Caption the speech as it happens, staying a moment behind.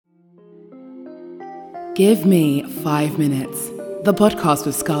Give me 5 minutes. The podcast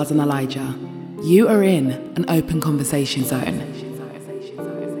with Scars and Elijah. You are in an open conversation zone.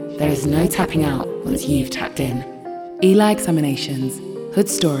 There is no tapping out once you've tapped in. Eli examinations, hood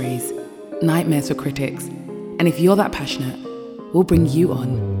stories, nightmares for critics. And if you're that passionate, we'll bring you on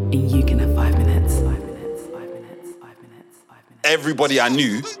and you can have 5 minutes. Everybody I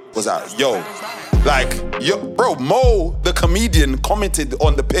knew was like, yo, bro, Mo, the comedian, commented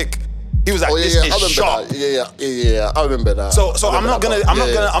on the pic. He was like, this is sharp. Yeah, I remember that. So I'm not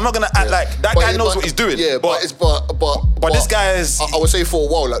gonna act like that guy knows what he's doing. Yeah, but this guy is. I would say for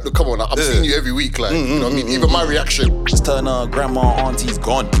a while, like, look, come on, I'm seeing you every week, like, you know what I mean? Even my reaction. Just Turner, grandma, auntie's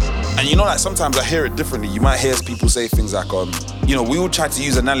gone. And you know, like, sometimes I hear it differently. You might hear people say things like, we all try to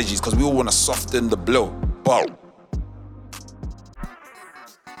use analogies because we all want to soften the blow. But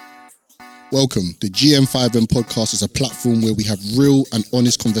welcome. The GM5M podcast is a platform where we have real and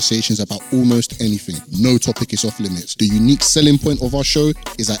honest conversations about almost anything. No topic is off limits. The unique selling point of our show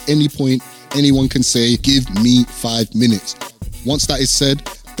is at any point, anyone can say, give me 5 minutes. Once that is said,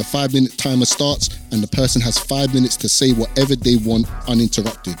 the 5-minute timer starts and the person has 5 minutes to say whatever they want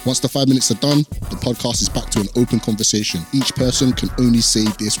uninterrupted. Once the 5 minutes are done, the podcast is back to an open conversation. Each person can only say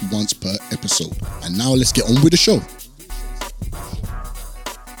this once per episode. And now let's get on with the show.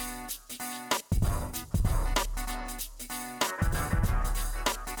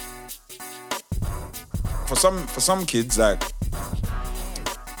 For some kids, like,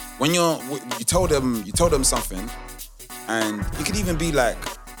 when you tell them something, and it could even be like,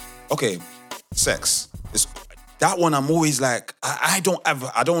 okay, sex. That one I'm always like, I don't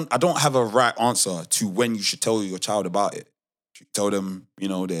have a right answer to when you should tell your child about it. You should tell them,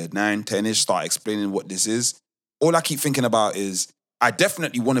 they're 9, 10-ish, start explaining what this is. All I keep thinking about is I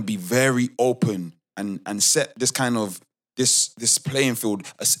definitely want to be very open and set this kind of this playing field,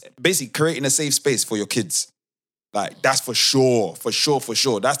 basically creating a safe space for your kids. Like, that's for sure.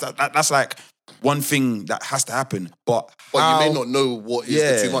 That's like one thing that has to happen. But you may not know what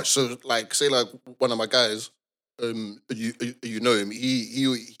is too much. So, like, say, like, one of my guys, you know him.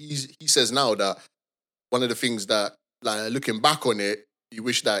 He says now that one of the things that, like, looking back on it, he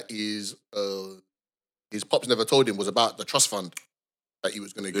wished that his pops never told him was about the trust fund that he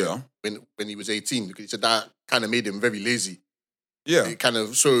was going to get when he was 18, because he said that kind of made him very lazy. Yeah. It kind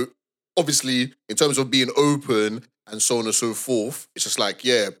of, so obviously, in terms of being open and so on and so forth, it's just like,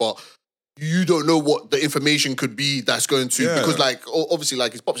 but you don't know what the information could be that's going to, because, like, obviously,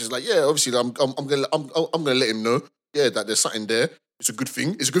 like, his pops is like, obviously, I'm gonna let him know, that there's something there. It's a good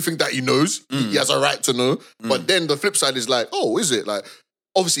thing. It's a good thing that he knows. He has a right to know. But then the flip side is like, oh, is it? Like,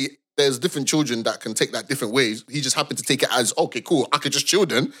 obviously, there's different children that can take that different ways. He just happened to take it as, okay, cool, I could just chill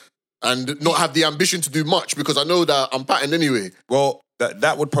then and not have the ambition to do much because I know that I'm patterned anyway. Well,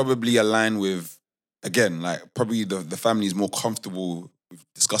 that would probably align with, again, like, probably the family is more comfortable with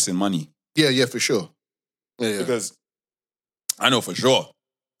discussing money. Yeah, for sure. Yeah. Because I know for sure,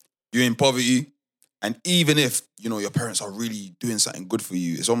 you're in poverty, and even if, your parents are really doing something good for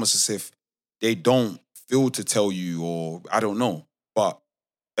you, it's almost as if they don't feel to tell you, or I don't know. But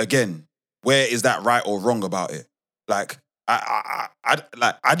again, where is that right or wrong about it? Like,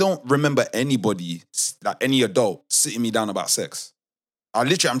 I don't remember anybody, like any adult, sitting me down about sex. I'm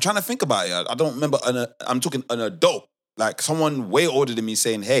trying to think about it. I don't remember, I'm talking an adult, like someone way older than me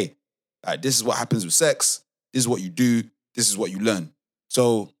saying, hey, like, this is what happens with sex. This is what you do. This is what you learn.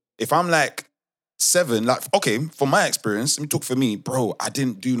 So if I'm like 7, like, okay, from my experience, let me talk for me, bro, I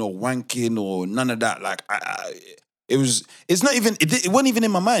didn't do no wanking or none of that. Like, it wasn't even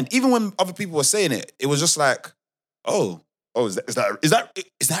in my mind. Even when other people were saying it, it was just like, is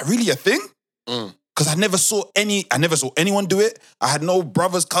that really a thing? Because I never saw anyone do it. I had no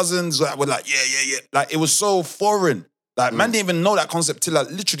brothers, cousins that were like, yeah. Like, it was so foreign. Like, man didn't even know that concept till, like,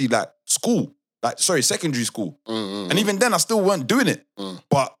 literally, like, secondary school. And even then, I still weren't doing it.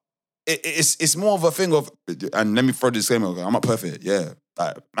 But it's more of a thing of, and let me throw this disclaimer, I'm not perfect,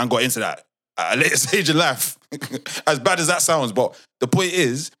 Like, man got into that at a later stage in life. As bad as that sounds. But the point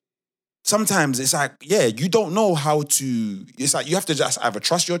is, sometimes it's like, you don't know how to, it's like you have to just either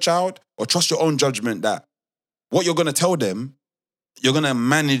trust your child or trust your own judgment that what you're going to tell them, you're going to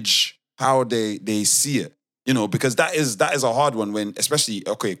manage how they see it. Because that is a hard one when, especially,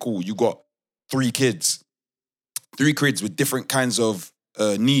 okay, cool, you got 3 kids with different kinds of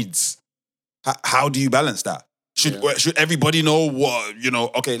needs. How do you balance that? Should everybody know what,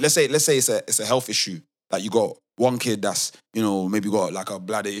 okay, let's say it's a health issue. Like, you got one kid that's, maybe got like a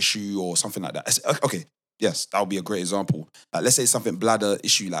bladder issue or something like that. Okay, yes, that would be a great example. Like, let's say it's something bladder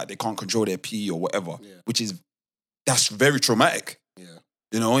issue, like they can't control their pee or whatever, that's very traumatic.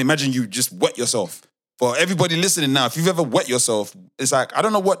 Yeah. Imagine you just wet yourself for everybody listening now, if you've ever wet yourself, it's like, I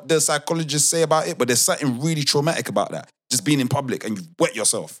don't know what the psychologists say about it, but there's something really traumatic about that. Just being in public and you wet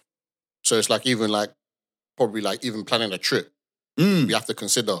yourself. So it's like even like, probably like even planning a trip. We have to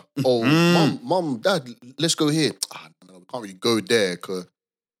consider, mom, dad, let's go here. No, we can't really go there because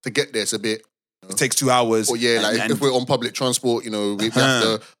to get there it's a bit... It takes 2 hours. Or if we're on public transport, we have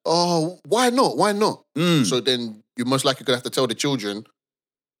to, why not? Why not? So then you're most likely going to have to tell the children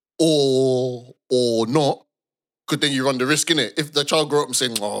or not, because then you run the risk, innit? If the child grew up and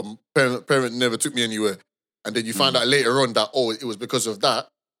saying, parent never took me anywhere, and then you find out later on that, it was because of that,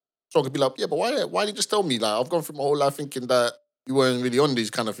 so I could be like, yeah, but why didn't you just tell me? Like, I've gone through my whole life thinking that you weren't really on these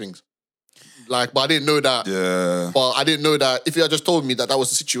kind of things. Like, but I didn't know that. Yeah. But I didn't know that if you had just told me that was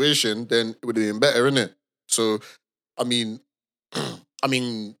the situation, then it would have been better, innit? So, I mean,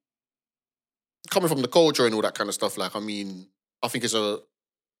 coming from the culture and all that kind of stuff, like, I mean, I think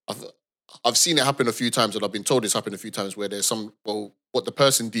I've seen it happen a few times, and I've been told it's happened a few times where there's what the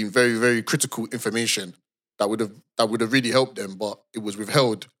person deemed very, very critical information that would have really helped them, but it was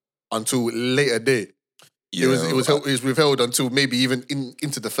withheld until later date. Yeah, it was withheld until maybe even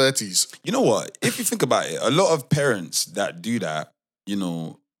into the 30s. You know what? If you think about it, a lot of parents that do that,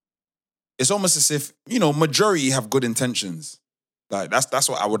 it's almost as if, majority have good intentions. Like, that's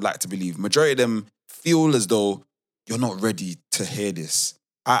what I would like to believe. Majority of them feel as though you're not ready to hear this.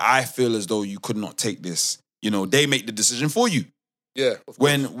 I feel as though you could not take this. They make the decision for you. Yeah.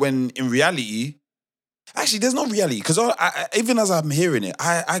 When in reality, actually, there's no reality. Because even as I'm hearing it,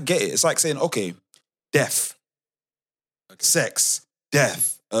 I get it. It's like saying, okay, death, sex,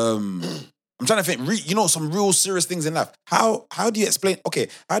 death. I'm trying to think, some real serious things in life. How do you explain,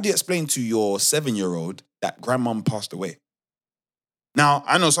 to your 7-year-old that grandmom passed away? Now,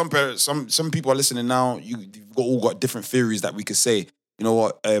 I know some parents, some people are listening now, you've all got different theories that we could say. You know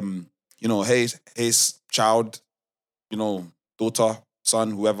what, hey, child, daughter,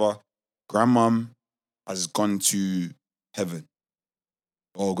 son, whoever, grandmom has gone to heaven.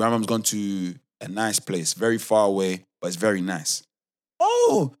 Or grandmom's gone to a nice place, very far away, but it's very nice.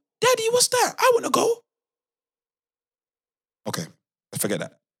 Oh, daddy, what's that? I want to go. Okay, forget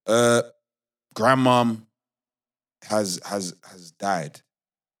that. Grandmom has died.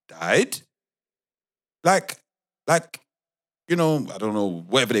 Died? Like, I don't know,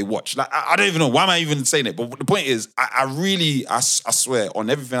 whatever they watch. Like, I don't even know. Why am I even saying it? But the point is, I swear,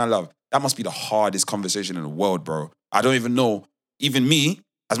 on everything I love, that must be the hardest conversation in the world, bro. I don't even know, even me,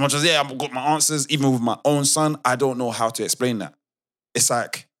 as much as, I've got my answers, even with my own son, I don't know how to explain that. It's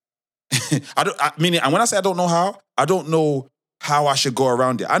like, and when I say I don't know how I should go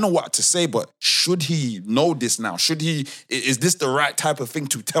around it. I know what to say, but should he know this now? Is this the right type of thing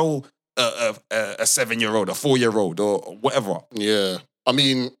to tell a 7-year-old, a 4-year-old, or whatever? Yeah. I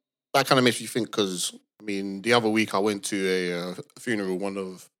mean, that kind of makes you think, because, the other week I went to a funeral, one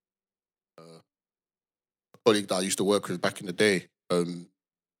of a colleague that I used to work with back in the day,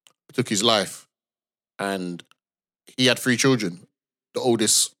 took his life, and he had 3 children, the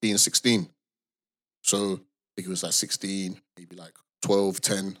oldest being 16. So I think it was like 16, maybe like 12,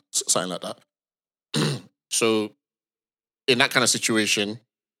 10, something like that. So in that kind of situation,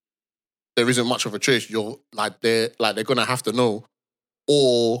 there isn't much of a choice. They're gonna have to know,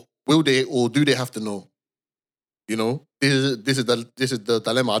 or do they have to know? This is the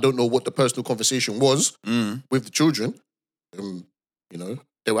dilemma. I don't know what the personal conversation was with the children.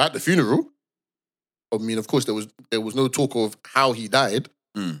 They were at the funeral. I mean, of course, there was no talk of how he died.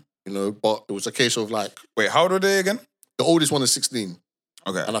 But it was a case of like, wait, how old are they again? The oldest one is 16.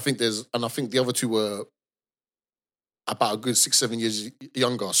 Okay, and I think the other 2 were about a good 6-7 years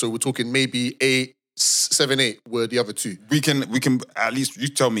younger. So we're talking maybe 8, 7, 8 were the other 2. We can at least, you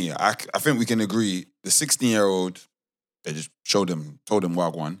tell me. I think we can agree. The 16-year-old, they just told him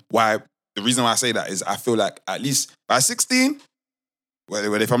Wagwan. Why? The reason why I say that is I feel like at least by 16,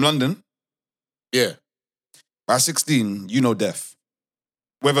 were they from London? Yeah. By 16, death.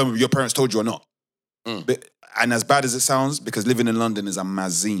 Whether your parents told you or not. But, and as bad as it sounds, because living in London is a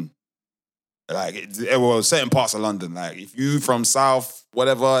mazine. Like, certain parts of London, like if you from south,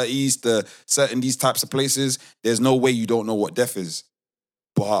 whatever, east, certain these types of places, there's no way you don't know what death is.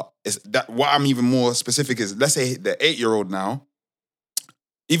 But what I'm even more specific is, let's say the 8-year-old now,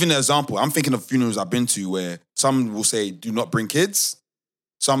 even an example, I'm thinking of funerals I've been to where some will say, do not bring kids.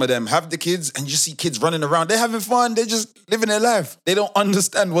 Some of them have the kids, and you see kids running around. They're having fun. They're just living their life. They don't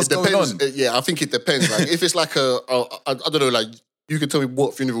understand what's going on. Yeah, I think it depends. Like, if it's like I don't know, like, you can tell me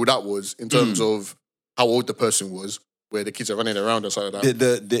what funeral that was in terms of how old the person was, where the kids are running around or something like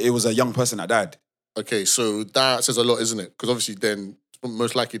that. It was a young person that died. Okay, so that says a lot, isn't it? Because obviously then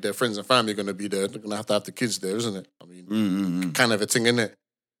most likely their friends and family are going to be there. They're going to have the kids there, isn't it? I mean, kind of a thing, innit?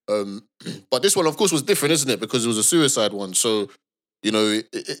 But this one, of course, was different, isn't it? Because it was a suicide one. So, you know,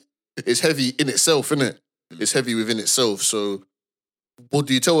 it's heavy in itself, innit? It's heavy within itself. So, what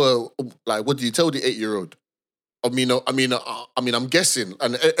do you tell her? Like, what do you tell the 8-year-old? I mean, I'm guessing,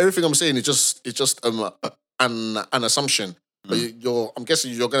 and everything I'm saying is just an assumption. But I'm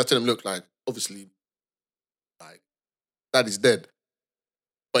guessing you're gonna tell him, look, like, obviously, like, dad is dead.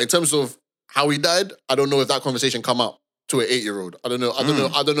 But in terms of how he died, I don't know if that conversation come up to an 8-year-old. I don't know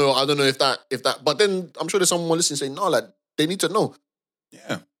if that. But then I'm sure there's someone listening saying, no, like, they need to know.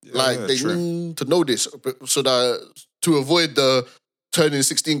 Yeah. They need to know this so that to avoid the turning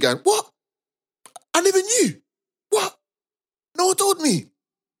 16 going, what? I never knew. What? No one told me.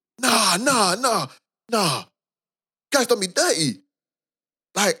 Nah. Guys done me dirty.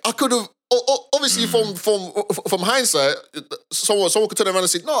 Like, I could have, obviously from hindsight, someone could turn around and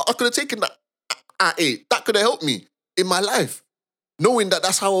say, no, I could have taken that at 8. That could have helped me in my life, knowing that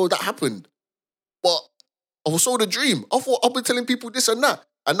that's how that happened. But I was sold a dream. I thought I've been telling people this and that,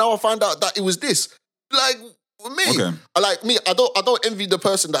 and now I find out that it was this. Like, me, I don't envy the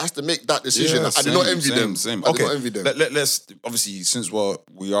person that has to make that decision. I do not envy them. I do not envy them. Let's obviously, since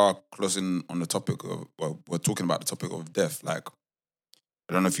we are closing on the topic of, we're talking about the topic of death. Like,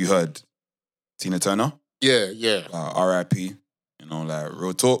 I don't know if you heard Tina Turner. Yeah. R.I.P. You know, like,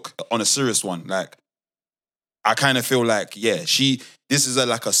 real talk. On a serious one, like, I kind of feel like, this is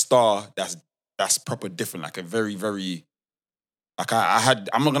like a star that's proper different. Like, a very, very. Like,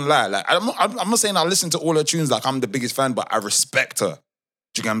 I'm not gonna lie, like, I'm not saying I listen to all her tunes like I'm the biggest fan, but I respect her.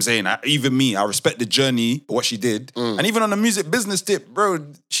 Do you get what I'm saying? Even me, I respect the journey, what she did. And even on the music business tip, bro,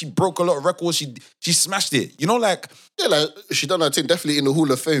 she broke a lot of records, she smashed it. You know, like... Yeah, like, she done her thing, definitely in the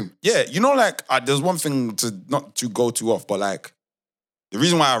Hall of Fame. Yeah, you know, like, there's one thing to not to go too off, but like, the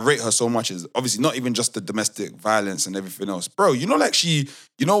reason why I rate her so much is obviously not even just the domestic violence and everything else. Bro, you know, like,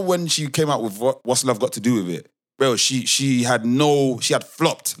 when she came out with What's Love Got to Do With It? Bro, she had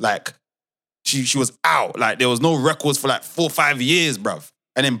flopped. Like, she was out. Like, there was no records for like 4 or 5 years, bruv.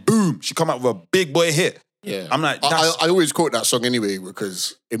 And then boom, she come out with a big boy hit. Yeah. I'm like, I always quote that song anyway,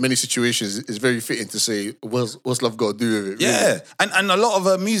 because in many situations it's very fitting to say, what's love got to do with it? Really? Yeah. And a lot of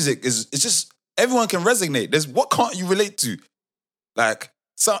her music it's just, everyone can resonate. What can't you relate to? Like,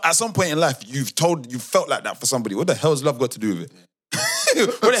 so at some point in life, you felt like that for somebody. What the hell's love got to do with it?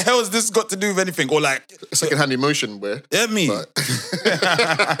 What the hell has this got to do with anything? Or like... Second-hand emotion, where? Yeah, me. Yeah,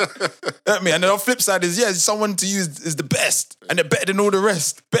 me. And then on the flip side is, someone to you is the best. And they're better than all the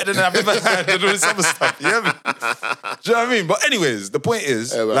rest. Better than I've ever had and all this other stuff. You know what I mean? But anyways, the point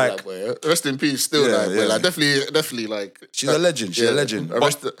is, rest in peace still. Definitely, like... She's a legend. She's a legend.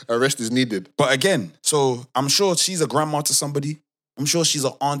 A rest is needed. But again, so I'm sure she's a grandma to somebody. I'm sure she's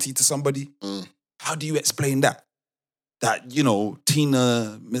an auntie to somebody. How do you explain that? That, you know,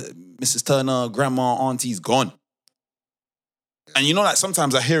 Tina, Mrs. Turner, grandma, auntie's gone. And you know, like,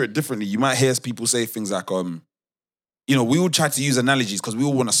 sometimes I hear it differently. You might hear people say things like, you know, we all try to use analogies because we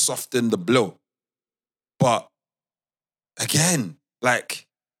all want to soften the blow. But again, like,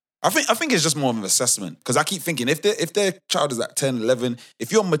 I think it's just more of an assessment. Because I keep thinking, if their child is like 10, 11,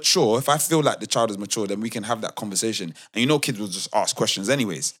 if you're mature, if I feel like the child is mature, then we can have that conversation. And you know, kids will just ask questions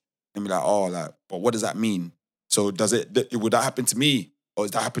anyways. And be like, but what does that mean? So would that happen to me? Or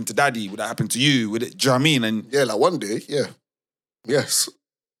does that happen to daddy? Would that happen to you? Do you know what I mean? And yeah, like one day, yeah. Yes.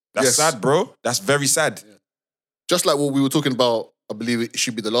 That's sad, bro. That's very sad. Yeah. Just like what we were talking about, I believe it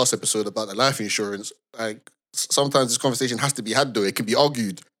should be the last episode about the life insurance. Like, sometimes this conversation has to be had, though. It can be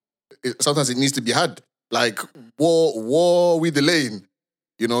argued. Sometimes it needs to be had. Like, war we delaying?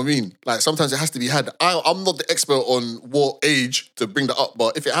 You know what I mean? Like, sometimes it has to be had. I'm not the expert on what age to bring that up,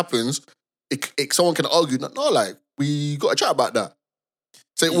 but if it happens... someone can argue, no, like, we got to chat about that.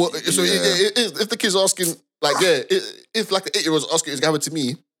 So if the kid's asking, like, if like the 8-year-old's asking, it's going to happen to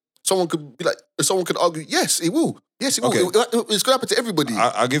me, someone could be like, someone could argue, yes, it will. Yes, it will. It's going to happen to everybody.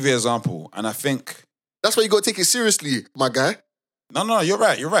 I'll give you an example, and I think... That's why you got to take it seriously, my guy. No, you're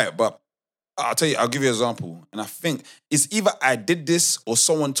right, but I'll tell you, I'll give you an example, and I think it's either I did this or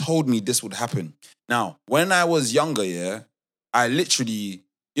someone told me this would happen. Now, when I was younger, I literally...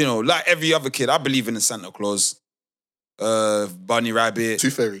 You know, like every other kid, I believe in the Santa Claus, Bunny Rabbit,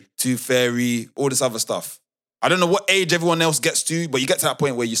 Tooth Fairy, all this other stuff. I don't know what age everyone else gets to, but you get to that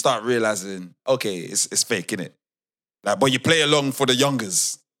point where you start realizing, okay, it's fake, innit? Like, but you play along for the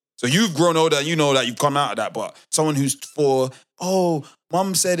youngers. So you've grown older and you know that you've come out of that, but someone who's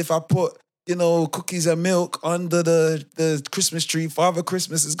mum said if I put, you know, cookies and milk under the Christmas tree, Father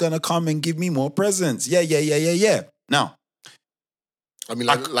Christmas is gonna come and give me more presents. Yeah. Now, I mean,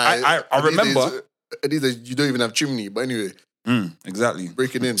 I remember. You don't even have chimney, but anyway. Exactly.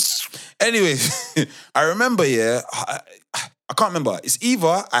 Breaking in. Anyway, I remember, I can't remember. It's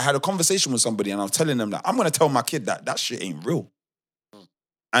either I had a conversation with somebody and I was telling them that I'm going to tell my kid that shit ain't real.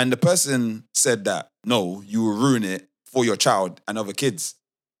 And the person said that, no, you will ruin it for your child and other kids.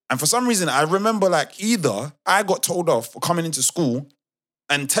 And for some reason, I remember like either I got told off for coming into school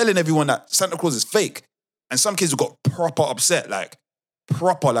and telling everyone that Santa Claus is fake. And some kids got proper upset, like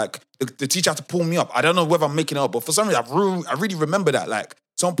the teacher had to pull me up. I don't know whether I'm making it up, but for some reason, I really remember that. Like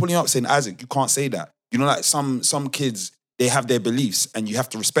someone pulling up saying, Isaac, you can't say that. You know, like some kids, they have their beliefs and you have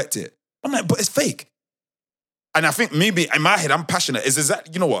to respect it. I'm like, but it's fake. And I think maybe in my head, I'm passionate. It's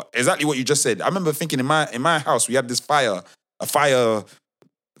exactly, you know what? Exactly what you just said. I remember thinking in my house, we had this a fire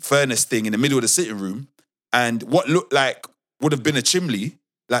furnace thing in the middle of the sitting room. And what looked like would have been a chimney,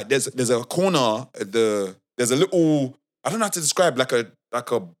 like there's a corner, there's a little, I don't know how to describe, like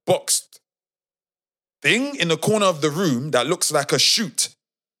a boxed thing in the corner of the room that looks like a chute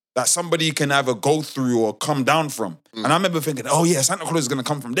that somebody can either go through or come down from. And I remember thinking, oh yeah, Santa Claus is going to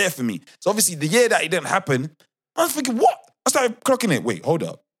come from there for me. So obviously the year that it didn't happen, I was thinking, what? I started clocking it. Wait, hold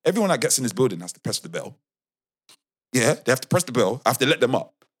up. Everyone that gets in this building has to press the bell. Yeah, they have to press the bell. I have to let them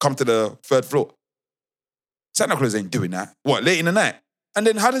up. Come to the 3rd floor. Santa Claus ain't doing that. What, late in the night? And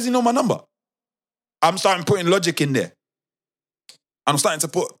then how does he know my number? I'm starting putting logic in there. I'm starting to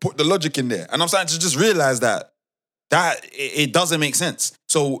put the logic in there. And I'm starting to just realize that it doesn't make sense.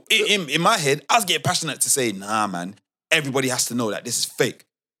 So in my head, I was getting passionate to say, nah, man, everybody has to know that this is fake.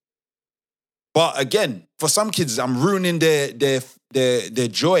 But again, for some kids, I'm ruining their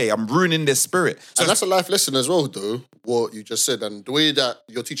joy. I'm ruining their spirit. So and that's a life lesson as well, though, what you just said. And the way that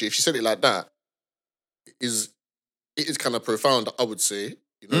your teacher, if she said it like that, it is kind of profound, I would say.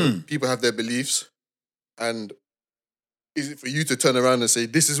 You know, people have their beliefs. And is it for you to turn around and say,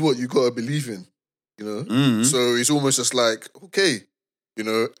 this is what you got to believe in? You know? So it's almost just like, okay, you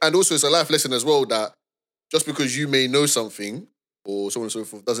know? And also it's a life lesson as well that just because you may know something or so on and so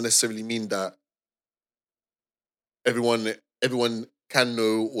forth doesn't necessarily mean that everyone can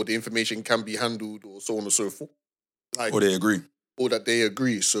know or the information can be handled or so on and so forth. Like, or they agree. Or that they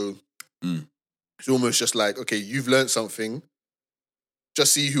agree. So it's almost just like, okay, you've learned something.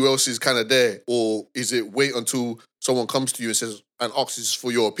 Just see who else is kind of there. Or is it wait until someone comes to you and says and asks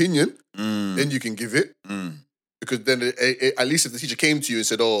for your opinion, then you can give it. Because then at least if the teacher came to you and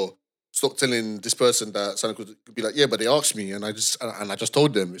said, oh, stop telling this person that Santa Claus could be like, yeah, but they asked me and I just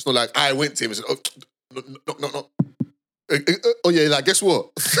told them. It's not like I went to him and said, oh, no. Oh yeah, like guess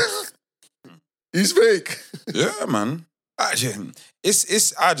what? He's fake. Yeah, man. I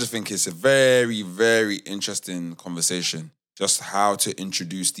just think it's a very, very interesting conversation. Just how to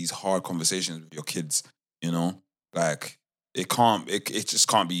introduce these hard conversations with your kids, you know? Like, it just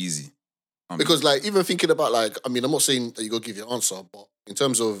can't be easy. Because, like, even thinking about, like, I mean, I'm not saying that you got to give your answer, but in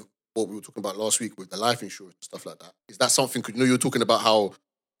terms of what we were talking about last week with the life insurance and stuff like that, is that something, you know, you're talking about how,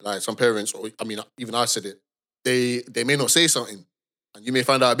 like, some parents, or, I mean, even I said it, they may not say something, and you may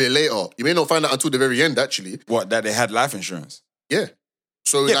find out a bit later. You may not find out until the very end, actually. What, that they had life insurance? Yeah.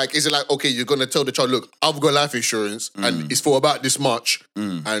 So, like, is it like, okay, you're going to tell the child, look, I've got life insurance, and it's for about this much,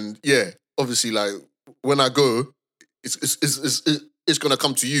 and, yeah, obviously, like, when I go, it's going to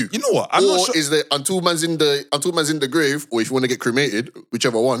come to you. You know what? I'm not sure. Is there until man's in the grave, or if you want to get cremated,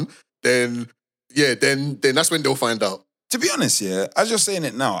 whichever one, then that's when they'll find out. To be honest, yeah, as you're saying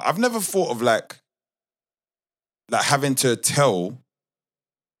it now, I've never thought of like having to tell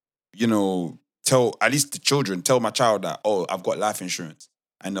at least the children, tell my child that, oh, I've got life insurance.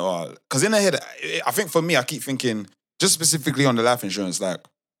 And because in their head, I think for me, I keep thinking, just specifically on the life insurance, like,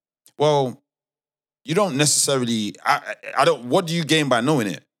 well, you don't necessarily, I don't, what do you gain by knowing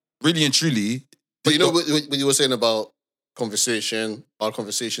it? Really and truly. But you know what you were saying about conversation,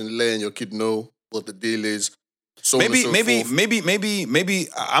 letting your kid know what the deal is. So maybe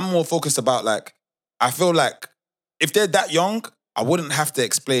I'm more focused about, like, I feel like if they're that young, I wouldn't have to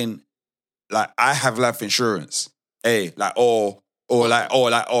explain, like, I have life insurance. Hey, like, I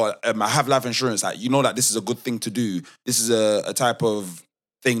have life insurance. Like, you know that this is a good thing to do. This is a type of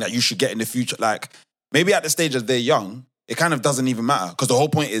thing that you should get in the future. Like, maybe at the stage that they're young, it kind of doesn't even matter. Because the whole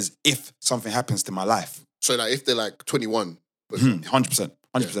point is if something happens to my life. So, like, if they're like 21. 100%.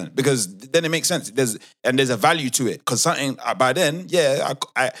 Because then it makes sense. There's a value to it. Because something, by then,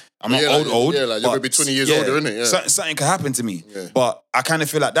 I'm not old. Yeah, like, you're going to be 20 years older, innit? Yeah. Something could happen to me. Yeah. But I kind of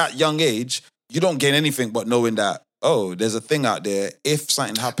feel like that young age, you don't gain anything but knowing that, oh, there's a thing out there. If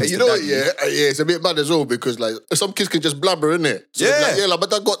something happens, you know what? Yeah, it's a bit bad as well because, like, some kids can just blabber, innit? So yeah, like,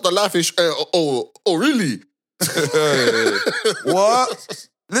 but I got the life insurance. Oh, really? What?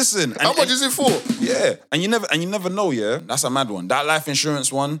 Listen. How much is it for? Yeah. And you never know, yeah? That's a mad one. That life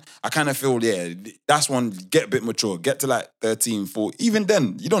insurance one, I kind of feel, yeah, that's one, get a bit mature. Get to like 13, 14. Even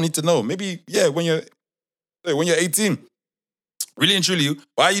then, you don't need to know. Maybe, yeah, when you're 18. Really and truly,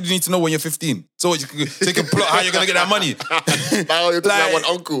 why you need to know when you're 15? So you can plot how you're going to get that money. Now you're talking about one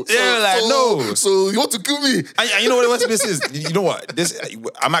uncle. No. So you want to kill me? And you know what the worst of this is? You know what?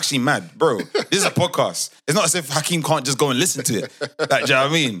 I'm actually mad, bro. This is a podcast. It's not as if Hakeem can't just go and listen to it. Like, do you know what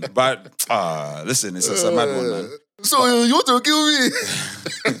I mean? But, listen, it's a mad one, man. So you want to kill me?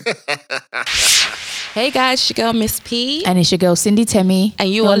 Hey guys, it's your girl Miss P. And it's your girl Cindy Temi. And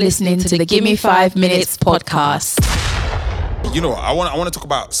you are listening to the Gimme 5 Minutes podcast. You know, I want to talk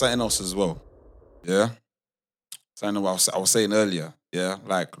about something else as well. Yeah? Something I was saying earlier. Yeah?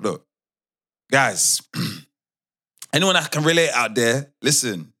 Like, look, guys, anyone that can relate out there,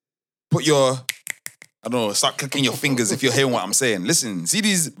 listen, put your, I don't know, start clicking your fingers if you're hearing what I'm saying. Listen, see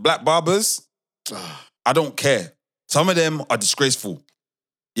these black barbers? I don't care. Some of them are disgraceful.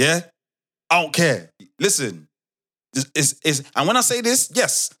 Yeah? I don't care. Listen, and when I say this,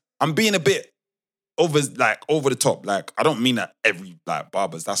 yes, I'm being a bit over the top. Like, I don't mean that every like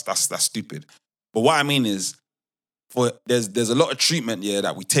barbers. That's stupid. But what I mean is, there's a lot of treatment here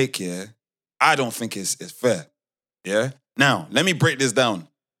that we take here. I don't think it's fair. Yeah. Now let me break this down.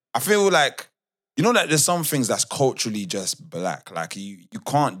 I feel like, you know that there's some things that's culturally just black. Like you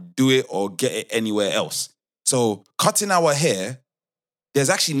can't do it or get it anywhere else. So cutting our hair, there's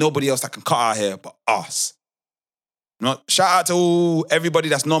actually nobody else that can cut our hair but us. Shout out to everybody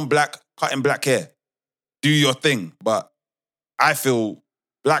that's non-black cutting black hair. Do your thing. But I feel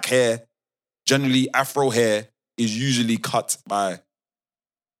black hair, generally Afro hair, is usually cut by,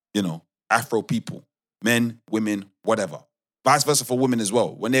 Afro people. Men, women, whatever. Vice versa for women as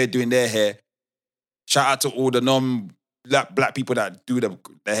well. When they're doing their hair, shout out to all the non-black people that do the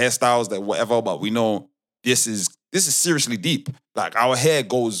hairstyles, that whatever, but we know this is seriously deep. Like, our hair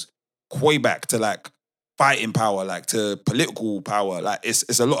goes way back to like fighting power, like to political power. Like,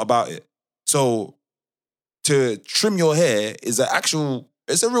 it's a lot about it. So to trim your hair is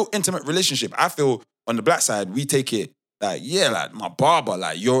it's a real intimate relationship. I feel on the black side, we take it like, yeah, like my barber,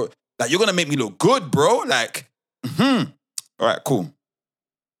 like you're gonna make me look good, bro. Like, all right, cool.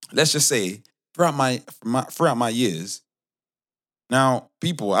 Let's just say throughout my years, now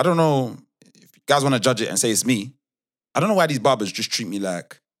people, I don't know if you guys want to judge it and say it's me. I don't know why these barbers just treat me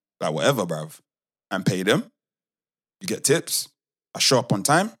like whatever, bruv. And pay them. You get tips. I show up on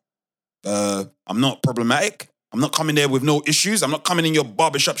time. I'm not problematic. I'm not coming there with no issues. I'm not coming in your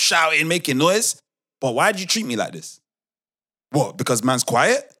barbershop shouting, making noise. But why do you treat me like this? What? Because man's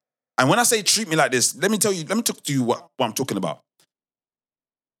quiet? And when I say treat me like this, let me talk to you what I'm talking about.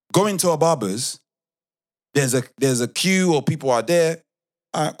 Going to a barber's, there's a queue or people are there.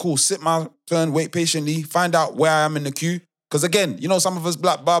 All right, cool. Sit my turn, wait patiently, find out where I am in the queue. Because again, some of us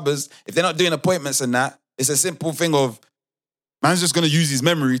black barbers, if they're not doing appointments and that, it's a simple thing of, man's just going to use his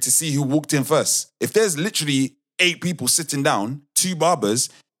memory to see who walked in first. If there's literally 8 people sitting down, 2 barbers,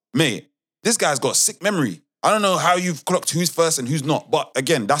 mate, this guy's got sick memory. I don't know how you've clocked who's first and who's not. But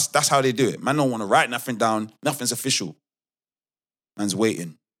again, that's how they do it. Man don't want to write nothing down. Nothing's official. Man's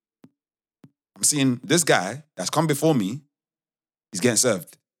waiting. I'm seeing this guy that's come before me. He's getting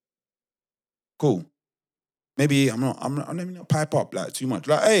served. Cool. Maybe I'm not pipe up like too much.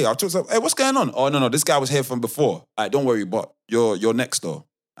 Like, hey, I'll talk to, hey, what's going on? Oh, no, this guy was here from before. All right, don't worry, but you're next though. All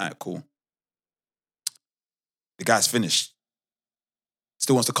right, cool. The guy's finished.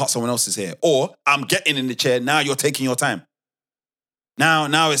 Still wants to cut someone else's hair. Or I'm getting in the chair, now you're taking your time.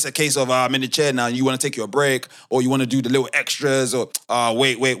 Now it's a case of I'm in the chair now, you want to take your break, or you want to do the little extras, or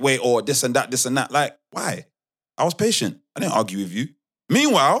wait, or this and that. Like, why? I was patient. I didn't argue with you.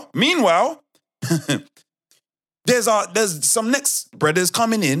 Meanwhile, there's some next brothers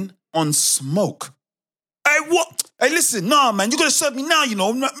coming in on smoke. Hey, what? Hey, listen, nah, man, you're gonna serve me now,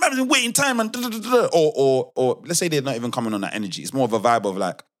 man, been waiting time and or let's say they're not even coming on that energy. It's more of a vibe of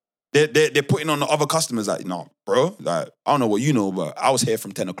like they're putting on the other customers like, no, bro, like I don't know what you know, but I was here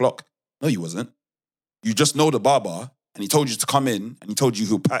from 10 o'clock. No, you wasn't. You just know the barber, and he told you to come in, and he told you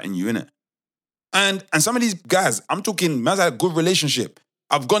he'll pattern you, innit? And some of these guys, I'm talking, man's had a good relationship.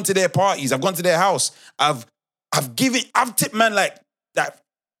 I've gone to their parties, I've gone to their house, I've tipped man like that.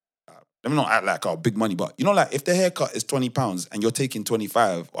 Let me not act like big money, but like if the haircut is £20 and you're taking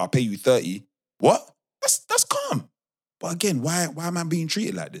 25, or I pay you 30, what? That's calm. But again, why am I being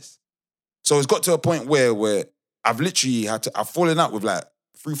treated like this? So it's got to a point where I've literally I've fallen out with like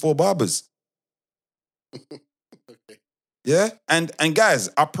 3-4 barbers. Okay. Yeah? And guys,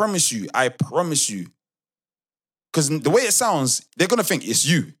 I promise you, Because the way it sounds, they're gonna think it's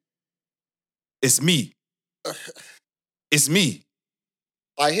you. It's me. It's me.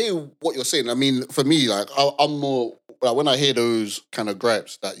 I hear what you're saying. I mean, for me, like, I'm more like when I hear those kind of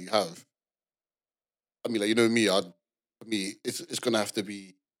gripes that you have. I mean, like, you know me. For me, it's gonna have to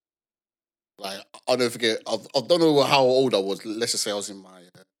be like, I'll never forget. I don't know how old I was. Let's just say I was in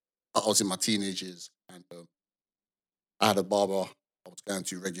my teenage years, and I had a barber I was going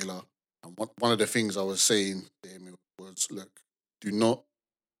to regular. And one of the things I was saying to him was, look, do not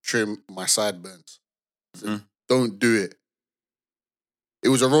trim my sideburns. Don't do it. It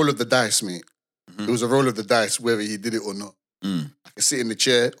was a roll of the dice, mate. It was a roll of the dice, whether he did it or not. I could sit in the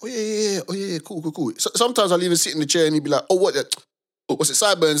chair. Oh, yeah, cool. So, sometimes I'll even sit in the chair and he'd be like, oh, what? Oh, what's it,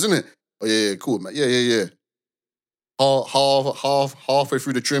 sideburns, isn't it? Oh, yeah, cool, man. Yeah. Halfway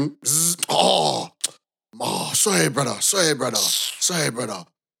through the trim. Oh, sorry, brother.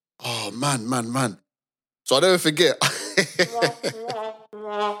 Oh, man. So I never forget.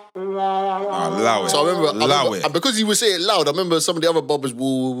 Allow it. So I remember, it. and because he would say it loud, I remember some of the other barbers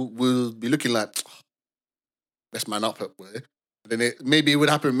will be looking like, let's man up, boy. And then maybe it would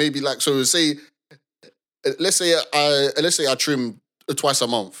happen. Maybe like, so say, let's say I trim twice a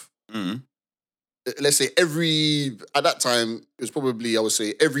month. Let's say at that time, it was probably, I would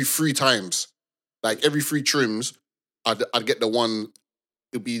say, every 3 times. Like every 3 trims, I'd get the one,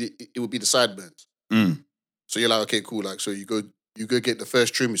 it would be the sideburns. So you're like, okay, cool. Like, so you go get the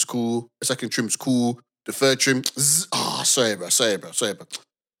first trim, it's cool. The second trim is cool. The third trim, sorry, bro.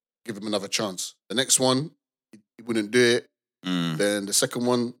 Give him another chance. The next one, he wouldn't do it. Then the second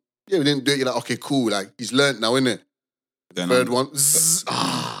one, we didn't do it. You're like, okay, cool. Like, he's learnt now, innit? The third one,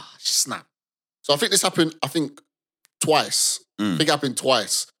 snap. So I think this happened, twice. I think it happened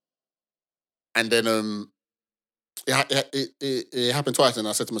twice. And then it happened twice, and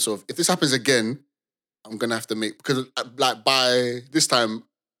I said to myself, if this happens again, I'm gonna have to make, because like by this time,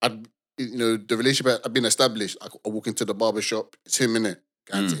 the relationship had been established. I walk into the barber shop, it's him, innit?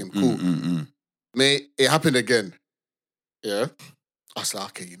 Going to him, cool. Mate, it happened again. Yeah. I was like,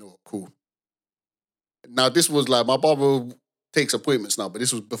 okay, you know what, cool. Now this was like, my barber takes appointments now, but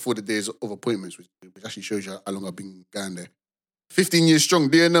this was before the days of appointments, which actually shows you how long I've been going there. 15 years strong,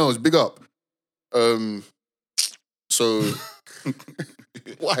 DNLs, big up. So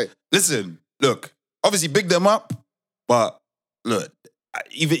why? Listen, look, obviously big them up, but look,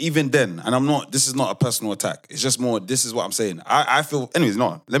 even then, and this is not a personal attack. It's just more, this is what I'm saying. I feel, anyways,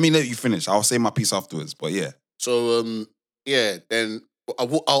 no, let me let you finish. I'll say my piece afterwards, but yeah. So, then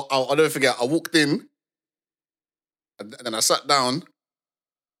I'll never forget, I walked in, and then I sat down,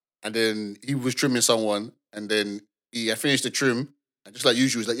 and then he was trimming someone, and then I finished the trim, and just like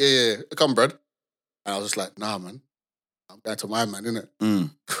usual, he was like, yeah, come, Brad. And I was just like, nah, man. I'm going to my man, innit?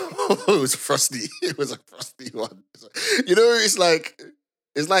 It was frosty. It was a frosty one. It's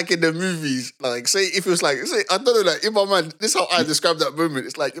like in the movies. Like, say, if it was like, I don't know, like, in my mind, this is how I describe that moment.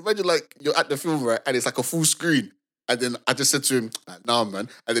 It's like, imagine like you're at the film, right? And it's like a full screen. And then I just said to him, like, nah, man.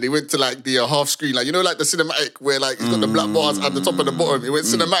 And then he went to like the half screen, like, like the cinematic where like he's got the black bars at the top and the bottom. He went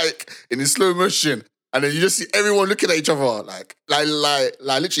cinematic in slow motion. And then you just see everyone looking at each other, like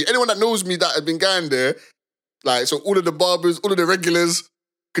literally anyone that knows me that had been going there, like, so all of the barbers, all of the regulars,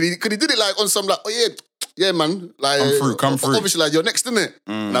 could he did it like on some like, oh yeah, man, like come through. Obviously, like, you're next, innit?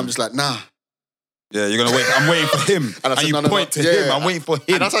 And I'm just like, nah. Yeah, you're gonna wait. I'm waiting for him. And you point to him. I'm waiting for him.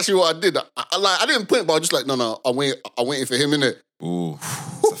 And that's actually what I did. I didn't point, but I was just like, no, I'm waiting for him, innit? Ooh,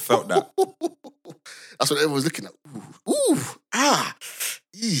 I felt that. That's what everyone's looking at. Ooh,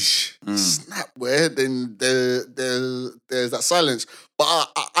 yeesh, snap. Where then there's that silence. But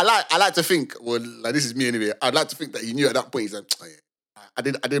I like to think, well, like, this is me anyway. I'd like to think that he knew at that point. He's like, oh, yeah,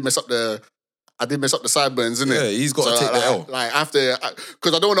 I did mess up the sideburns, innit? Yeah, he's got to take the L. Like, after,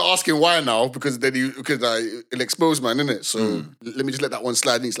 because I don't want to ask him why now, because then it'll expose, man, innit? So let me just let that one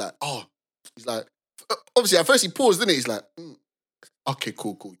slide. And he's like, obviously at first he paused, didn't he? He's like, okay,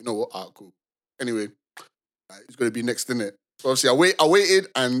 cool. You know what? Cool. Anyway, he's gonna be next, innit? So obviously I waited,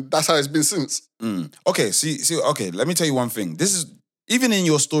 and that's how it's been since. Okay, okay, let me tell you one thing. This is, even in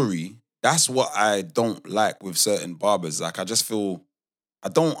your story, that's what I don't like with certain barbers. Like, I just feel, I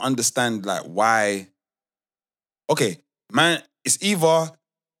don't understand, like, why. Okay, man, it's either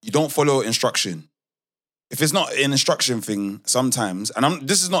you don't follow instruction. If it's not an instruction thing, sometimes, and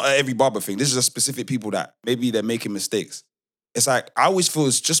this is not every barber thing, this is just specific people that maybe they're making mistakes. It's like, I always feel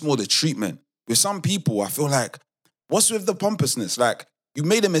it's just more the treatment. With some people, I feel like, what's with the pompousness? Like, you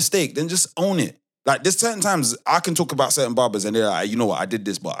made a mistake, then just own it. Like, there's certain times I can talk about certain barbers and they're like, you know what, I did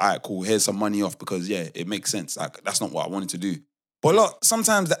this, but all right, cool, here's some money off because, yeah, it makes sense. Like, that's not what I wanted to do. But look,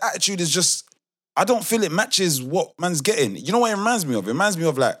 sometimes the attitude is just I don't feel it matches what man's getting. You know what it reminds me of? It reminds me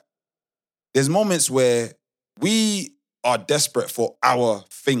of like, there's moments where we are desperate for our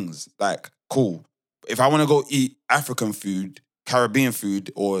things. Like, cool. If I want to go eat African food, Caribbean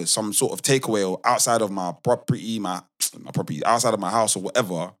food, or some sort of takeaway or outside of my property, my property, outside of my house or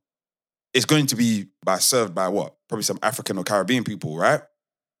whatever, it's going to be served by what? Probably some African or Caribbean people, right?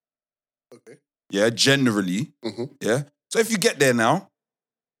 Okay. Yeah, generally. Mm-hmm. Yeah. So if you get there now,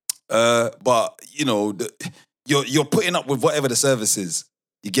 but you know, you're putting up with whatever the service is.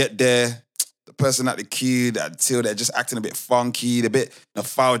 You get there, the person at the queue, that till they're just acting a bit funky, they're a bit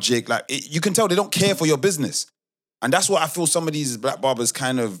nostalgic. Like you can tell they don't care for your business, and that's what I feel some of these black barbers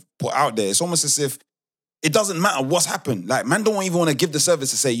kind of put out there. It's almost as if it doesn't matter what's happened. Like man, don't even want to give the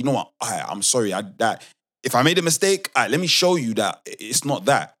service to say, you know what, I'm sorry, if I made a mistake, let me show you that it's not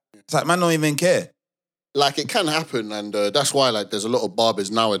that. It's like man, don't even care. Like it can happen, and that's why like there's a lot of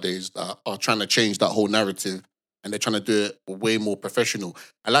barbers nowadays that are trying to change that whole narrative, and they're trying to do it way more professional.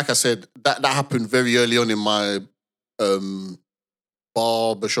 And like I said, that happened very early on in my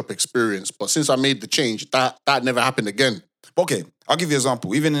barbershop experience. But since I made the change, that never happened again. Okay, I'll give you an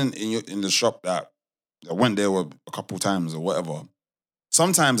example. Even in the shop that I went there a couple times or whatever,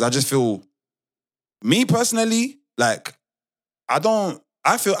 sometimes I just feel, me personally, like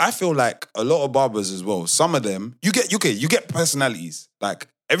I feel like a lot of barbers as well. Some of them, you get personalities. Like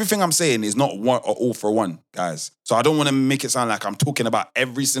everything I'm saying is not one or all for one, guys. So I don't want to make it sound like I'm talking about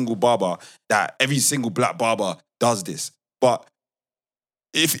every single barber, that every single black barber does this. But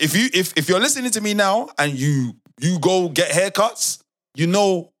if you're listening to me now and you go get haircuts, you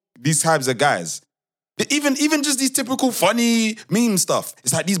know these types of guys. Even just these typical funny meme stuff.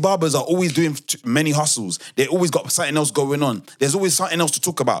 It's like these barbers are always doing many hustles. They always got something else going on. There's always something else to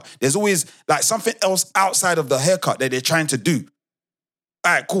talk about. There's always like something else outside of the haircut that they're trying to do.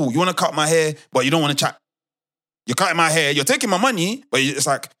 All right, cool. You want to cut my hair, but you don't want to chat. You're cutting my hair. You're taking my money, but it's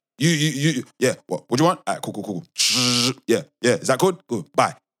like, yeah, what do you want? All right, cool. Yeah, is that good? Good,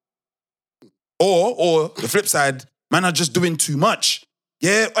 bye. Or the flip side, man are just doing too much.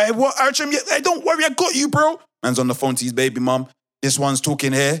 Yeah, Archim, hey, don't worry, I got you, bro. Man's on the phone to his baby mum. This one's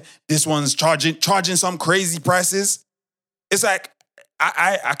talking here. This one's charging some crazy prices. It's like,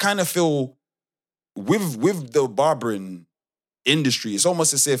 I kind of feel with the barbering industry, it's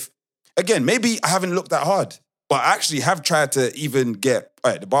almost as if, again, maybe I haven't looked that hard, but I actually have tried to even get, all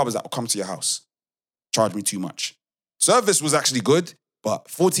right, the barbers that will come to your house charge me too much. Service was actually good, but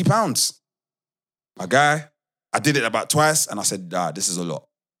 £40. My guy, I did it about twice and I said, this is a lot.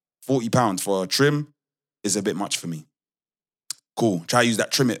 £40 for a trim is a bit much for me. Cool. Try to use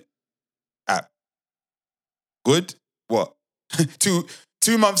that Trim It app. Good? What?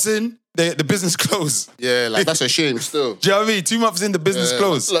 two months in, the business closed. Yeah, like that's a shame still. Do you know what I mean? 2 months in, the business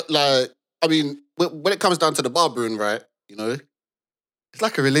closed. Like, I mean, when it comes down to the barbering, right, you know, it's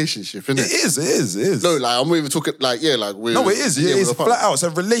like a relationship, isn't it? It is. No, like, I'm not even talking, like, yeah, like, we're... No, it is. Yeah, it's flat out. It's a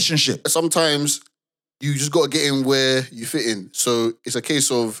relationship. Sometimes you just got to get in where you fit in. So it's a case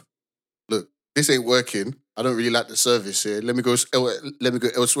of, look, this ain't working. I don't really like the service here. Let me go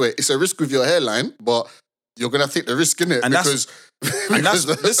elsewhere. It's a risk with your hairline, but you're gonna take the risk, innit? And because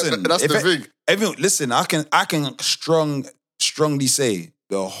listen, that's the thing. Listen, I can strongly say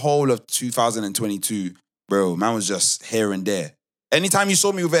the whole of 2022, bro, man was just here and there. Anytime you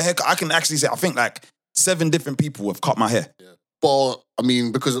saw me with a haircut, I can actually say I think like 7 different people have cut my hair. Yeah. But I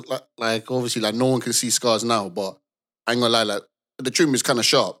mean, because like obviously like no one can see scars now, but I ain't gonna lie, like the trim is kind of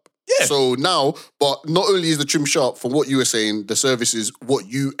sharp. Yeah. So now, but not only is the trim sharp, from what you were saying, the service is what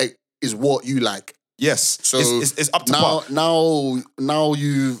you like. Yes. So it's up to par. Now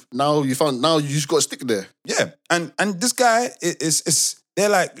you just got to stick there. Yeah. And this guy is they're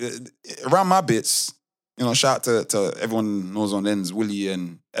like around my bits. You know, shout out to everyone knows on ends, Willie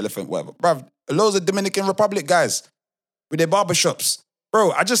and Elephant, whatever. Bruv, loads of Dominican Republic guys with their barbershops.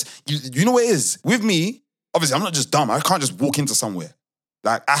 Bro, you know what it is? With me, obviously, I'm not just dumb. I can't just walk into somewhere.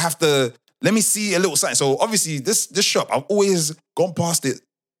 Like, I have to, let me see a little something. So, obviously, this shop, I've always gone past it.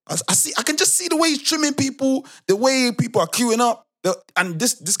 I can just see the way he's trimming people, the way people are queuing up. And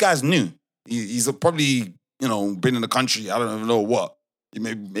this guy's new. He's probably, you know, been in the country. I don't even know what.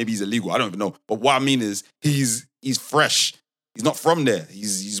 Maybe he's illegal. I don't even know. But what I mean is, he's fresh. He's not from there.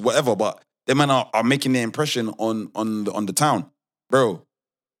 He's whatever. But them men are making their impression on the town. Bro,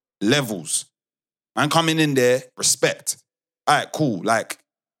 levels. Man coming in there, respect. All right, cool. Like,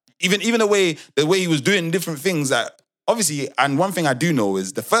 even the way he was doing different things that, obviously, and one thing I do know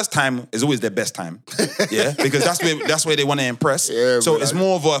is the first time is always their best time. Yeah, because that's where they want to impress. Yeah, so it's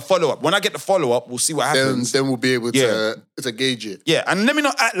more of a follow-up. When I get the follow-up, we'll see what happens. Then we'll be able to gauge it. Yeah, and let me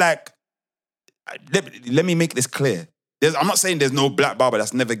not act like let me make this clear. I'm not saying there's no black barber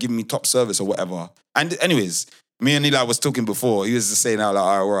that's never given me top service or whatever. And anyways, me and Eli was talking before. He was just saying now, like,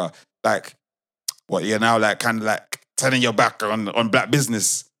 all right, well, like, what, you're now like kind of like turning your back on black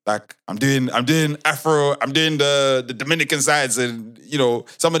business. Like, I'm doing Afro, I'm doing the Dominican sides, and, you know,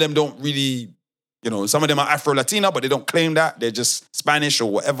 some of them don't really, you know, some of them are Afro-Latina, but they don't claim that. They're just Spanish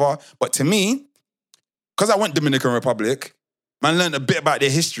or whatever. But to me, because I went Dominican Republic, man, learned a bit about their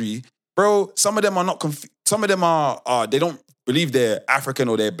history. Bro, some of them are not some of them are they don't believe they're African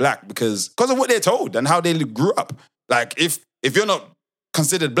or they're black because of what they're told and how they grew up. Like, if you're not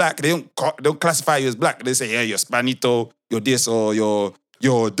considered black, they don't classify you as black. They say, yeah, you're Spanito, you're this, or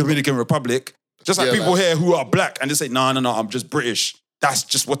you're Dominican Republic. Just like people here who are black and they say, no, I'm just British. That's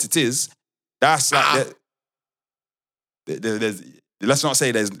just what it is. That's like, let's not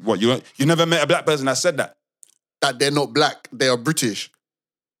say there's, what, you never met a black person that said that? That they're not black, they are British.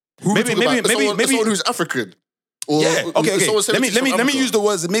 Maybe someone who's African. Or, yeah, okay. Let me use the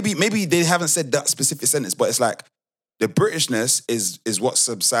words. Maybe they haven't said that specific sentence, but it's like the Britishness is what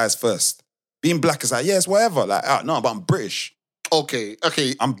subsides first. Being black is like, yeah, it's whatever. Like, no, but I'm British. Okay.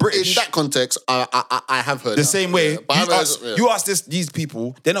 I'm British. In that context, I have heard the same way. Yeah, you ask these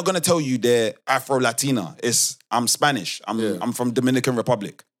people, they're not gonna tell you they're Afro-Latina. I'm Spanish. I'm from Dominican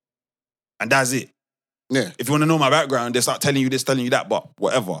Republic, and that's it. Yeah. If you want to know my background, they start telling you this, telling you that, but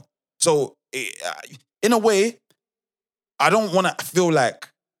whatever. So, in a way, I don't want to feel like,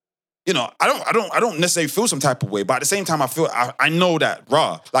 you know, I don't necessarily feel some type of way, but at the same time, I know that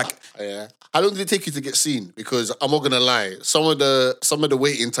like. Yeah. How long did it take you to get seen? Because I'm not gonna lie, some of the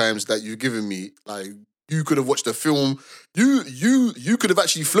waiting times that you've given me, like, you could have watched the film. You could have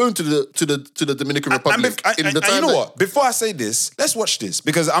actually flown to the Dominican Republic in the time. You know what? Before I say this, let's watch this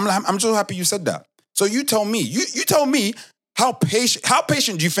because I'm so happy you said that. So you tell me, you tell me how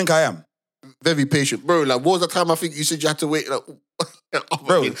patient do you think I am? Very patient, bro. Like, what was the time I think you said you had to wait? Like,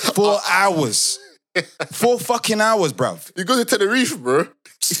 bro, 4 hours. 4 fucking hours, bruv. You go to Tenerife, bro.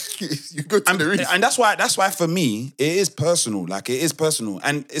 You go to Tenerife. And that's why for me, it is personal. Like, it is personal.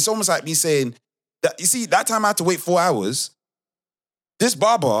 And it's almost like me saying, that, you see, that time I had to wait 4 hours, this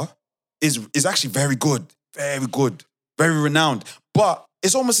barber is actually very good, very renowned. But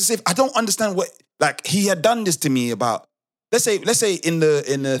it's almost as if I don't understand what, like, he had done this to me about, let's say in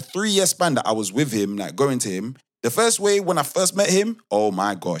the 3-year span that I was with him, like going to him, the first way when I first met him, oh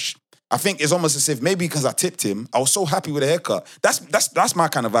my gosh. I think it's almost as if maybe because I tipped him, I was so happy with the haircut. That's my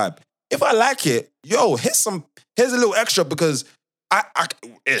kind of vibe. If I like it, yo, here's a little extra because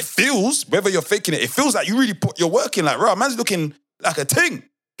it feels, whether you're faking it feels like you really put your work in. Like, bro, man's looking like a ting.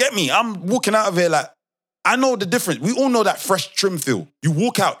 Get me? I'm walking out of here like, I know the difference. We all know that fresh trim feel. You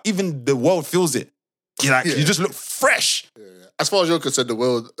walk out, even the world feels it. You just look fresh. Yeah. As far as you're concerned, the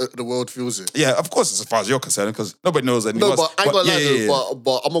world feels it. Yeah, of course, as far as you're concerned, because nobody knows anything. No, but I ain't gonna lie,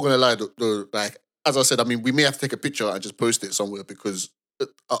 but I'm not gonna lie, though. Like, as I said, I mean, we may have to take a picture and just post it somewhere because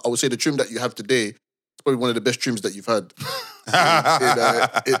I would say the trim that you have today is probably one of the best trims that you've had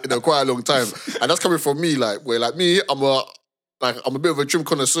in a quite a long time. And that's coming from me, like, where, like, me, I'm a bit of a trim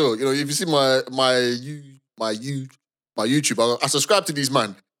connoisseur. You know, if you see my YouTube, I subscribe to these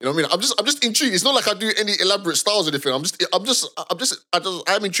man. You know what I mean? I'm just intrigued. It's not like I do any elaborate styles or anything. I'm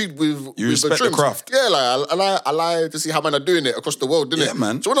intrigued with respect the the craft. Yeah, like I like to see how man are doing it across the world, didn't it? Yeah,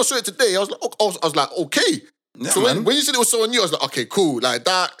 man. So when I saw it today, I was like, okay. Yeah, so man. when you said it was someone new, I was like, okay, cool. Like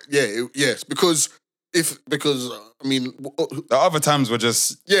that, yeah, yes. Because I mean, the other times were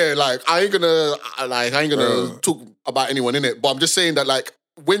just like I ain't gonna talk about anyone in it. But I'm just saying that, like,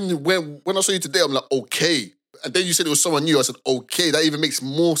 when I saw you today, I'm like, okay. And then you said it was someone new. I said, okay, that even makes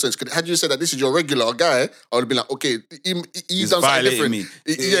more sense. Because had you said that this is your regular guy, I would have been like, okay, he's done something different. Me.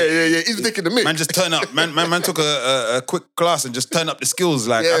 Yeah. He's taking the mic. Man, just turn up. Man took a quick class and just turn up the skills.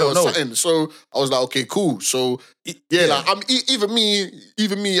 Like, I don't know. Something. So I was like, okay, cool. So like I'm even me,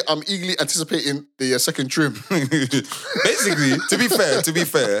 I'm eagerly anticipating the second trim. Basically, to be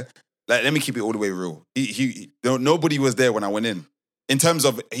fair, like, let me keep it all the way real. Nobody was there when I went in. In terms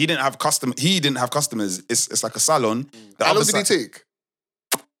of, he didn't have customers. It's like a salon. How long did he take?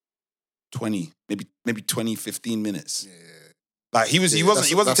 maybe 20, 15 minutes. Yeah. Like, he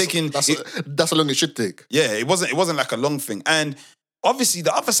wasn't taking. That's how long it should take. Yeah, it wasn't like a long thing. And obviously,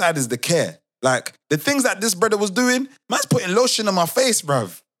 the other side is the care. Like, the things that this brother was doing, man's putting lotion on my face,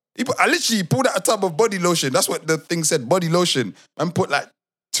 bruv. I literally pulled out a tub of body lotion. That's what the thing said, body lotion. Man put like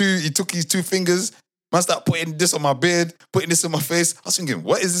he took his 2 fingers. Man start putting this on my beard, putting this on my face. I was thinking,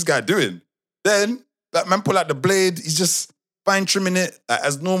 what is this guy doing? Then, like, man pull out the blade. He's just fine trimming it, like,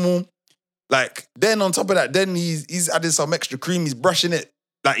 as normal. Like, then on top of that, then he's adding some extra cream. He's brushing it.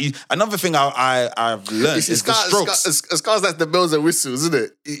 another thing I've learned is the strokes. Scars like the bells and whistles, isn't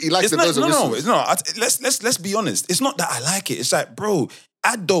it? He likes the bells and whistles. Let's be honest. It's not that I like it. It's like, bro,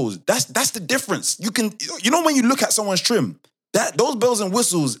 add those. That's the difference. You know when you look at someone's trim, those bells and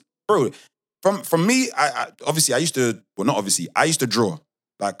whistles, bro. From me, I used to draw.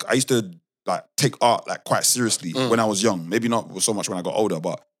 Like I used to take art quite seriously when I was young. Maybe not so much when I got older,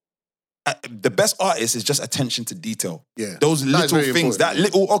 but the best artist is just attention to detail. Yeah. Those little things, like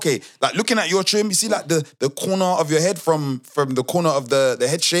looking at your trim, you see like the corner of your head from the corner of the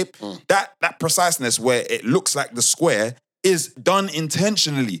head shape, that preciseness where it looks like the square is done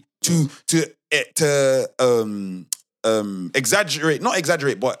intentionally to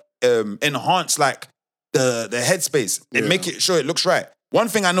enhance like the headspace and make it sure it looks right. One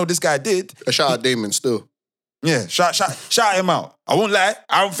thing I know this guy did. A shout out Damon still. Yeah, shout him out. I won't lie,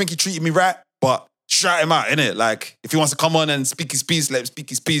 I don't think he treated me right, but shout him out, innit? Like, if he wants to come on and speak his piece, let him speak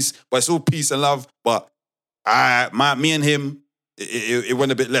his piece. But it's all peace and love. But me and him, it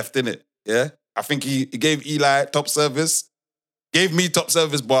went a bit left, innit? Yeah? I think he gave Eli top service, gave me top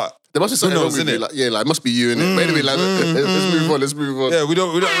service, but there must be something wrong with you. Like, it must be you, innit? But anyway, let's move on. Yeah, we're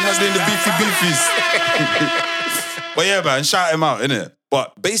not doing the beefies. But yeah, man, shout him out, innit?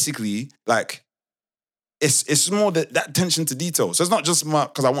 But basically, like, it's more that attention to detail. So it's not just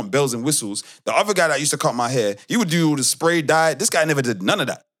because I want bells and whistles. The other guy that used to cut my hair, he would do all the spray dye. This guy never did none of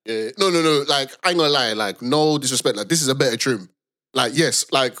that. Yeah. No. Like, I ain't gonna lie. Like, no disrespect. Like, this is a better trim. Like, yes.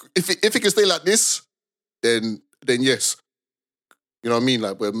 Like, if it can stay like this, then yes. You know what I mean?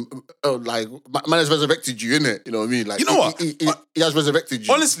 Like, man has resurrected you, innit? You know what I mean? Like, you know what? He has resurrected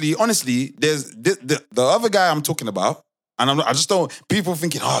you. Honestly, there's the other guy I'm talking about, and I just don't. People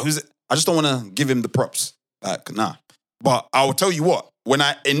thinking, who's it? I just don't want to give him the props. Like, nah. But I will tell you what. When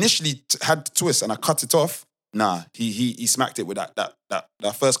I initially had the twist and I cut it off, nah, he smacked it with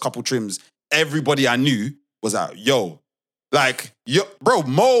that first couple trims. Everybody I knew was like, bro,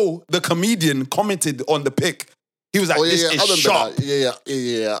 Mo, the comedian, commented on the pic. He was like, "This is sharp." Yeah,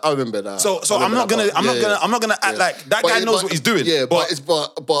 I remember that. So I'm not gonna act like that guy knows what he's doing. Yeah, but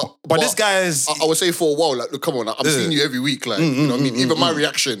this guy is. I would say for a while, like, look, come on, I'm seeing you every week, like, you know what I mean. Even my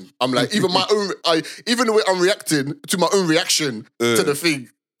reaction, I'm like, even the way I'm reacting to my own reaction to the thing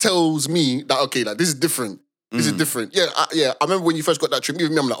tells me that okay, like, this is different. This is different. Yeah, I remember when you first got that trim.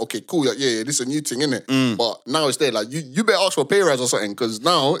 Even me, I'm like, okay, cool. Yeah, this is a new thing, innit? But now it's there. Like, you better ask for a pay rise or something, because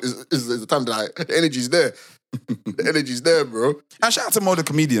now is the time that, like, the energy's there. The energy's there, bro. And shout out to Mo the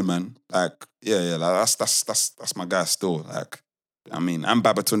comedian, man. Like, like that's my guy still. Like, I mean, and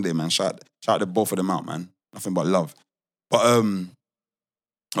Babatunde, man. Shout to both of them out, man. Nothing but love. But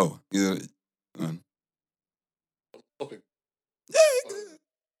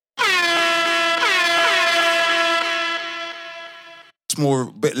it's more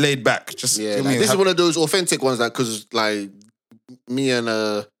a bit laid back. Just this is one of those authentic ones that, because like me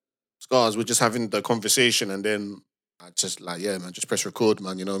and Scars, we're just having the conversation, and then I just like, yeah, man, just press record,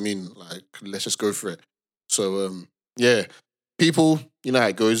 man. You know what I mean? Like, let's just go for it. So, people, you know how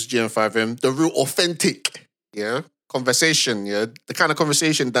it goes. GM5M, the real authentic, conversation, the kind of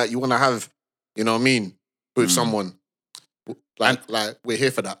conversation that you want to have. You know what I mean? With someone, like we're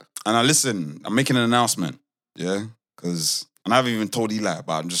here for that. And I'm making an announcement, because I haven't even told Eli,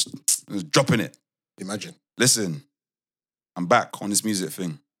 but I'm just dropping it. Imagine. Listen, I'm back on this music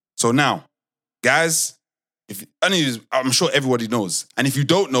thing. So now, guys, I'm sure everybody knows. And if you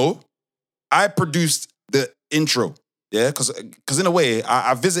don't know, I produced the intro. Yeah, because in a way,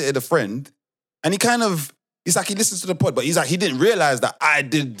 I visited a friend, and he's like, he listens to the pod, but he's like, he didn't realize that I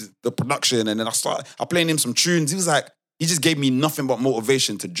did the production, and then I played him some tunes. He was like, he just gave me nothing but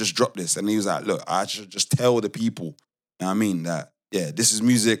motivation to just drop this. And he was like, look, I should just tell the people, you know what I mean, that, this is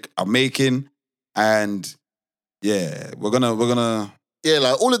music I'm making, and we're gonna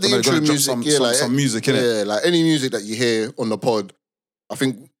like all of the intro music, some music in it. Yeah, like any music that you hear on the pod, I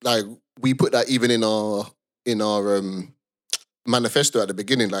think like we put that even in our manifesto at the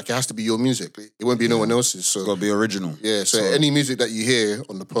beginning. Like, it has to be your music. It won't be no one else's. So it's got to be original. Yeah. So any music that you hear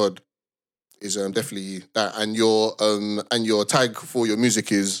on the pod is definitely that, and your tag for your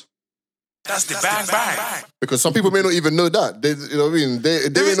music is. That's the bang. Because some people may not even know that. You know what I mean? They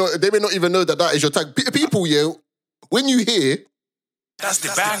may not even know that is your tag. People, when you hear. That's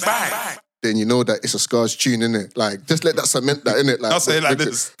the bang. Then you know that it's a Scars tune, innit? Like, just let that cement that, innit? Like, I'll say it like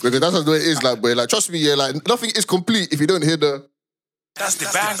this. Because that's the way it is, like, boy. Like, trust me, like, nothing is complete if you don't hear the... That's the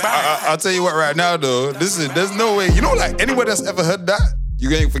bang. I'll tell you what right now, though. Listen, there's no way. You know, like, anyone that's ever heard that, you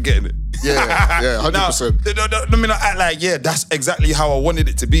ain't forgetting it. Yeah, 100%. Now, let me not act like, that's exactly how I wanted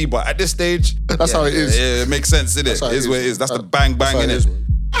it to be, but at this stage... That's how it is. Yeah, it makes sense, innit? It is what it is. That's the bang, innit?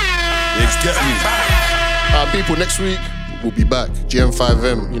 Get me. People, next week, we'll be back.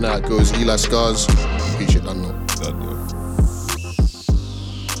 GM5M, you know how it goes. Eli Scars. Appreciate that, no.